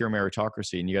to be a pure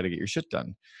meritocracy, and you got to get your shit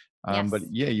done. Yes. But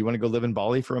yeah, you want to go live in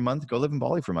Bali for a month, go live in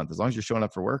Bali for a month. As long as you're showing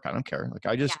up for work, I don't care. Like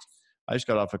I just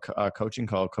got off a coaching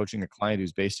call, coaching a client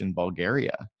who's based in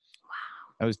Bulgaria. Wow.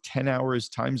 That was 10 hours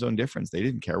time zone difference. They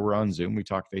didn't care. We're on Zoom. We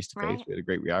talked face to face. Right. We had a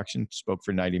great reaction, spoke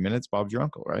for 90 minutes. Bob's your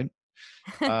uncle, right?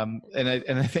 And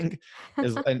I think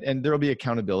and there'll be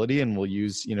accountability, and we'll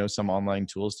use, some online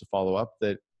tools to follow up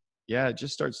that. Yeah, it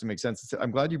just starts to make sense.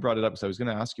 I'm glad you brought it up, because I was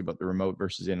going to ask you about the remote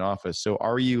versus in office. So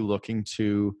are you looking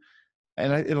to,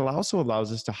 and it also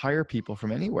allows us to hire people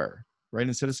from anywhere, right?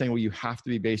 Instead of saying, well, you have to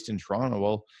be based in Toronto.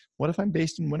 Well, what if I'm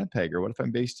based in Winnipeg, or what if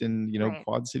I'm based in, Right.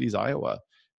 Quad Cities, Iowa?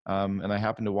 And I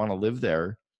happen to want to live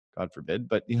there, God forbid,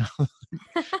 but,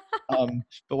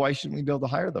 but why shouldn't we be able to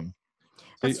hire them?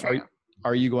 So That's true.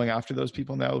 are you going after those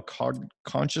people now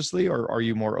consciously, or are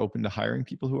you more open to hiring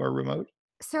people who are remote,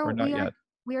 So or not yet?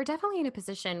 we are definitely in a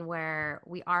position where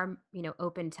we are,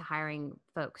 open to hiring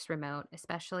folks remote,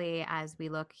 especially as we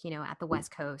look, at the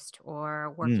West Coast,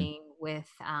 or working with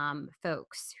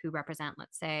folks who represent,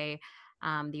 let's say,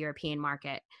 the European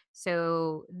market.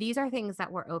 So these are things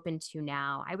that we're open to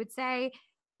now. I would say,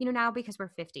 now because we're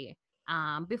 50.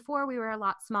 Before we were a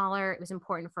lot smaller, it was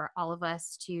important for all of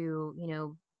us to,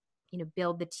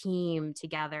 build the team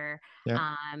together.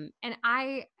 Yeah. And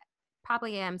I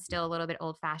probably am still a little bit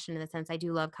old fashioned in the sense I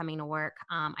do love coming to work.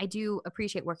 I do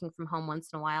appreciate working from home once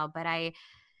in a while, but I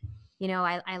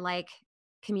like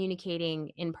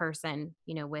communicating in person,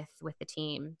 with the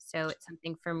team. So it's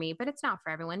something for me, but it's not for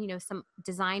everyone. Some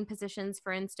design positions,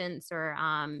 for instance, or,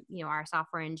 our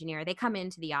software engineer, they come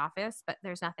into the office, but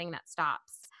there's nothing that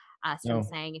stops us from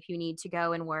saying, if you need to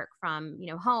go and work from,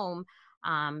 home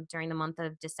during the month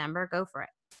of December, go for it.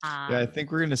 Yeah, I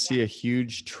think we're going to see a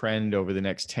huge trend over the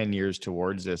next 10 years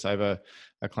towards this. I have a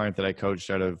client that I coached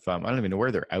out of, I don't even know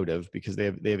where they're out of, because they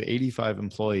have 85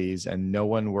 employees and no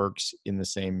one works in the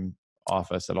same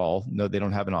office at all. No, they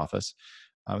don't have an office.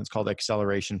 It's called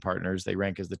Acceleration Partners. They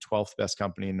rank as the 12th best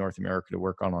company in North America to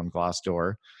work on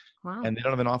Glassdoor. Wow. And they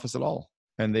don't have an office at all.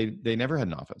 And they never had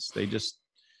an office. They just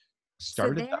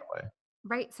started that way.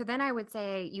 Right. So then I would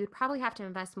say you'd probably have to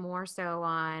invest more so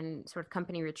on sort of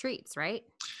company retreats, right?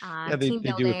 Yeah, they Team do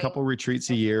a building. couple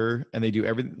retreats a year, and they do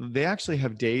everything. They actually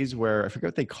have days where I forget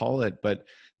what they call it, but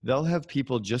they'll have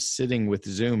people just sitting with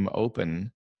Zoom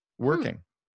open, working,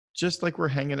 just like we're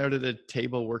hanging out at a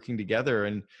table working together.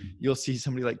 And you'll see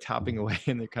somebody like tapping away,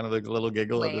 and they're kind of like a little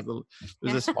giggle, or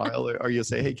there's a smile, or you'll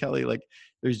say, "Hey, Kelly," like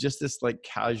there's just this like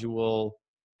casual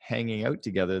hanging out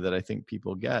together that I think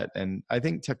people get. And I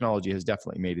think technology has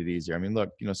definitely made it easier. I mean,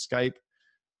 look, Skype,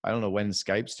 I don't know when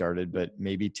Skype started, but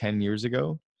maybe 10 years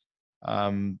ago,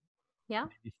 Yeah.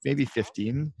 maybe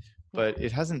 15, but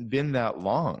it hasn't been that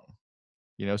long,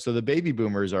 so the baby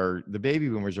boomers are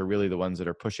really the ones that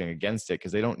are pushing against it,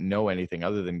 because they don't know anything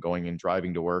other than going and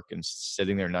driving to work and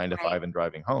sitting there 9 to 5 and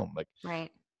driving home. Like, right.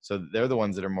 So they're the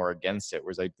ones that are more against it,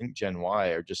 whereas I think Gen Y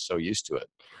are just so used to it.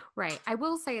 Right. I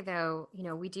will say though,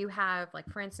 we do have, like,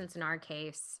 for instance, in our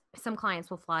case, some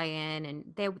clients will fly in and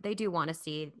they do want to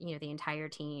see, the entire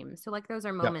team. So like those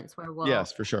are moments where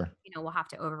Yes, for sure. we'll have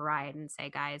to override and say,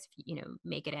 guys,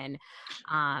 make it in.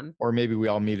 Or maybe we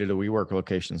all meet at a WeWork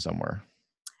location somewhere.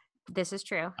 This is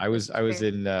true. I was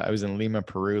in Lima,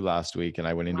 Peru last week, and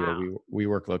I went into a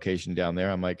WeWork location down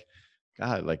there. I'm like,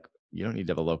 God, like, you don't need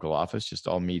to have a local office, just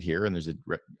all meet here. And there's an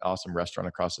awesome restaurant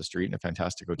across the street and a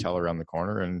fantastic hotel around the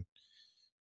corner. And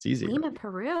it's easy. Lima,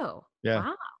 Peru. Yeah.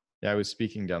 Wow. Yeah. I was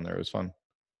speaking down there. It was fun.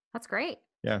 That's great.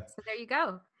 Yeah. So there you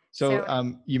go.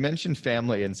 So you mentioned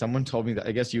family, and someone told me that,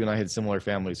 I guess you and I had similar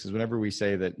families, because whenever we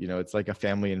say that, it's like a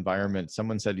family environment,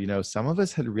 someone said, some of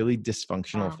us had really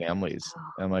dysfunctional families.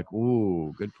 And I'm like,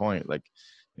 ooh, good point. Like,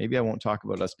 maybe I won't talk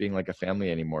about us being like a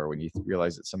family anymore, when you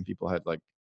realize that some people had like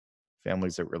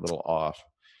families that were a little off.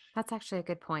 That's actually a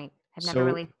good point. I've never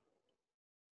really.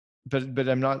 But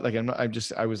I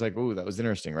was like, oh, that was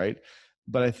interesting. Right.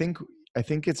 But I think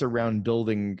it's around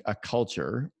building a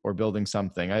culture or building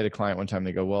something. I had a client one time,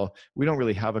 they go, well, we don't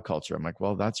really have a culture. I'm like,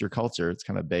 well, that's your culture. It's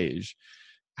kind of beige.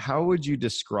 How would you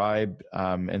describe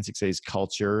N6A's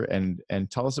culture, and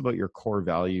tell us about your core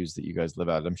values that you guys live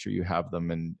out? I'm sure you have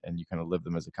them, and you kind of live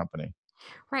them as a company.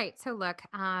 Right. So look,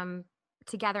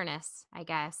 togetherness, I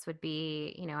guess, would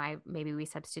be, maybe we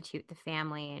substitute the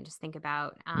family and just think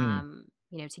about, Hmm.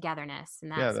 togetherness.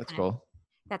 And Yeah, that's that's kind of, cool.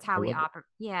 that's I how we love it. operate.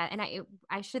 Yeah. And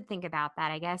I should think about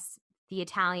that. I guess the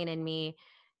Italian in me,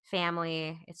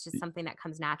 family, it's just something that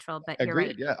comes natural, but you're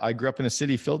right. Agreed. Yeah, I grew up in a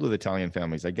city filled with Italian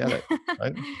families. I get it.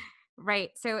 Right?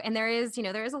 Right. So, and there is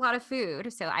a lot of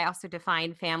food. So I also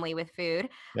define family with food.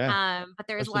 Yeah, But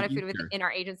there is a lot especially of food Easter. in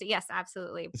our agency. Yes,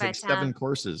 absolutely. It's like But, 7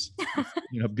 courses,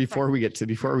 sorry. before we get to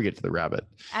the rabbit.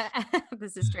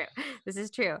 This is true. This is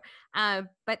true.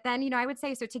 But then, I would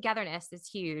say, so togetherness is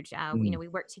huge. Mm. We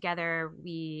work together.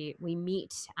 We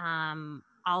meet,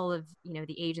 all of,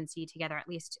 the agency together at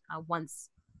least once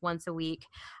a week.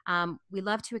 We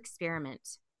love to experiment.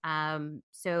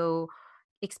 So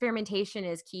experimentation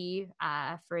is key,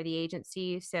 for the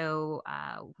agency. So,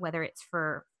 whether it's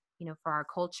for our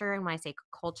culture, and when I say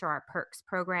culture, our perks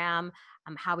program,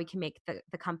 how we can make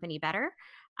the company better.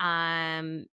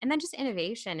 And then just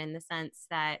innovation in the sense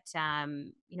that,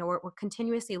 we're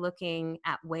continuously looking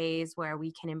at ways where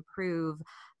we can improve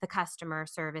the customer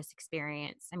service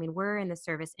experience. I mean, we're in the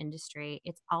service industry.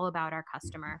 It's all about our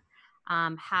customer.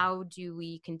 How do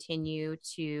we continue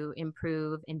to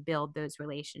improve and build those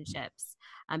relationships?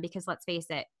 Because let's face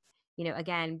it,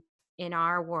 again, in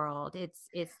our world, it's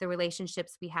the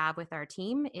relationships we have with our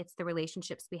team, it's the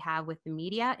relationships we have with the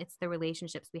media, it's the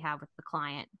relationships we have with the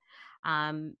client.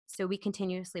 So we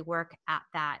continuously work at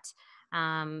that.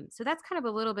 So that's kind of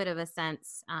a little bit of a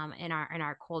sense, in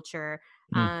our culture.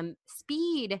 Mm.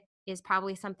 Speed is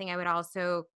probably something I would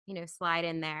also slide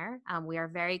in there. We are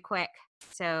very quick.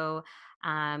 So,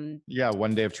 Yeah,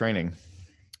 1 day of training.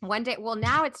 one day, well,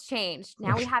 now it's changed.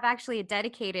 Now we have actually a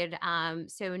dedicated,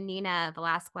 so Nina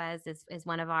Velasquez is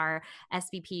one of our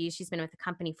SVPs. She's been with the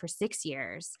company for 6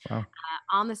 years, Wow.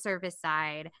 on the service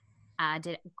side,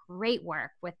 did great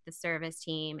work with the service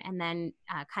team, and then,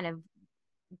 kind of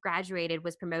graduated,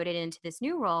 was promoted into this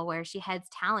new role where she heads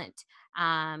talent.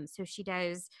 So she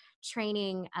does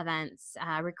training events,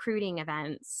 recruiting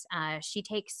events. She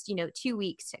takes, 2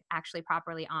 weeks to actually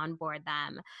properly onboard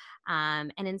them,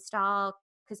 and install.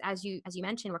 Because as you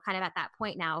mentioned, we're kind of at that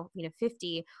point now,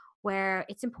 50, where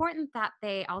it's important that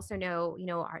they also know,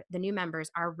 the new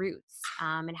members, our roots,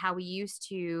 and how we used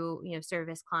to,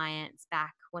 service clients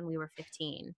back when we were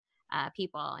 15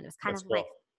 people. And it was kind That's of like,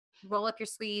 cool. roll up your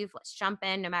sleeve, let's jump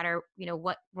in, no matter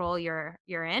what role you're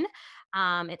in.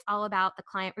 It's all about the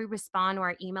client. We respond to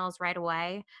our emails right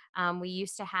away. We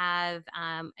used to have,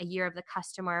 a year of the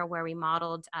customer, where we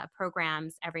modeled,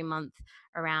 programs every month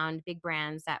around big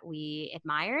brands that we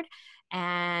admired.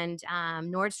 And,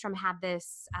 Nordstrom had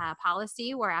this,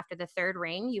 policy where after the third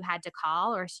ring you had to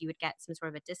call, or so you would get some sort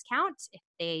of a discount if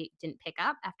they didn't pick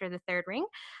up after the third ring.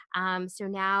 So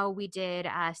now we did,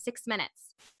 6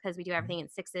 minutes, because we do everything in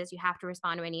sixes. You have to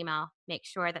respond to an email, make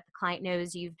sure that the client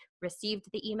knows you've received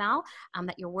the email,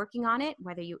 that you're working on it,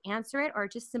 whether you answer it or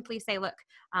just simply say, look,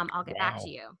 I'll get back to Wow.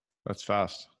 you. That's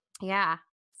fast. Yeah.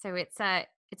 So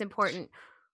it's important.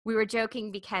 We were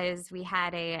joking because we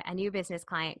had a new business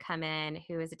client come in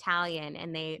who is Italian,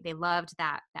 and they loved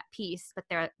that piece, but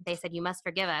they said, you must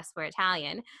forgive us, we're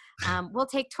Italian. We'll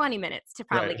take 20 minutes to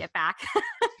probably Right. get back.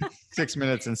 6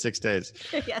 minutes in 6 days,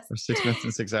 Yes. or 6 minutes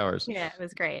in 6 hours. Yeah, it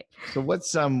was great. So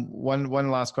what's one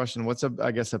last question? What's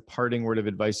I guess a parting word of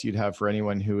advice you'd have for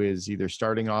anyone who is either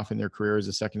starting off in their career as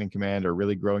a second in command, or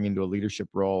really growing into a leadership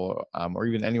role, or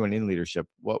even anyone in leadership?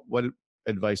 What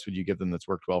advice would you give them that's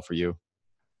worked well for you?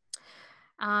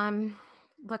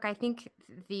 Look, I think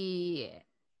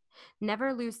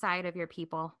never lose sight of your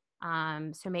people.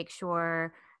 So make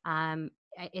sure,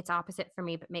 it's opposite for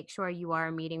me, but make sure you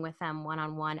are meeting with them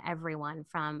one-on-one, everyone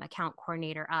from account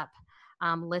coordinator up.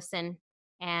 Listen,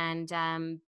 and,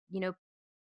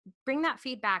 bring that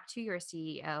feedback to your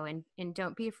CEO, and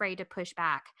don't be afraid to push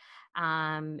back,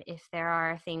 if there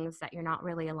are things that you're not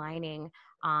really aligning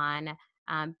on,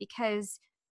 because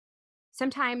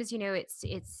sometimes,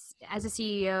 it's as a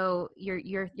CEO,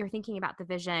 you're thinking about the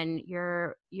vision,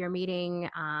 you're meeting,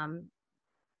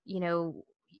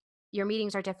 your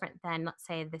meetings are different than, let's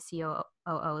say, the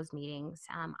COO's meetings.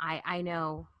 I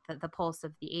know the pulse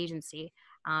of the agency.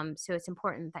 So it's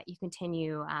important that you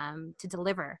continue, to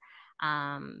deliver,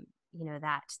 that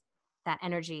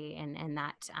energy and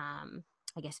that,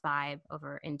 I guess, vibe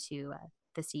over into,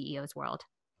 the CEO's world.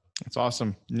 That's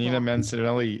awesome. Yeah.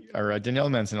 Daniela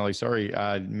Mancinelli, sorry.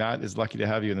 Matt is lucky to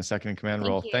have you in the second in command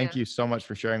role. Thank you so much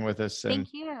for sharing with us. And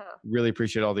Thank you. really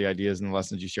appreciate all the ideas and the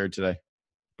lessons you shared today.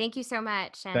 Thank you so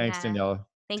much. And, Thanks, Daniela.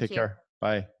 thank Take you. care.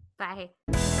 Bye. Bye.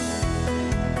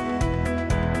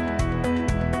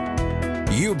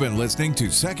 You've been listening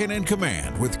to Second in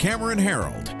Command with Cameron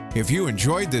Herold. If you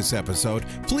enjoyed this episode,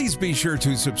 please be sure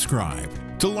to subscribe.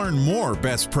 To learn more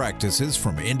best practices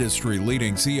from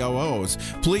industry-leading COOs,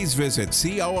 please visit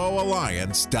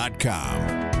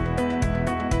COOalliance.com.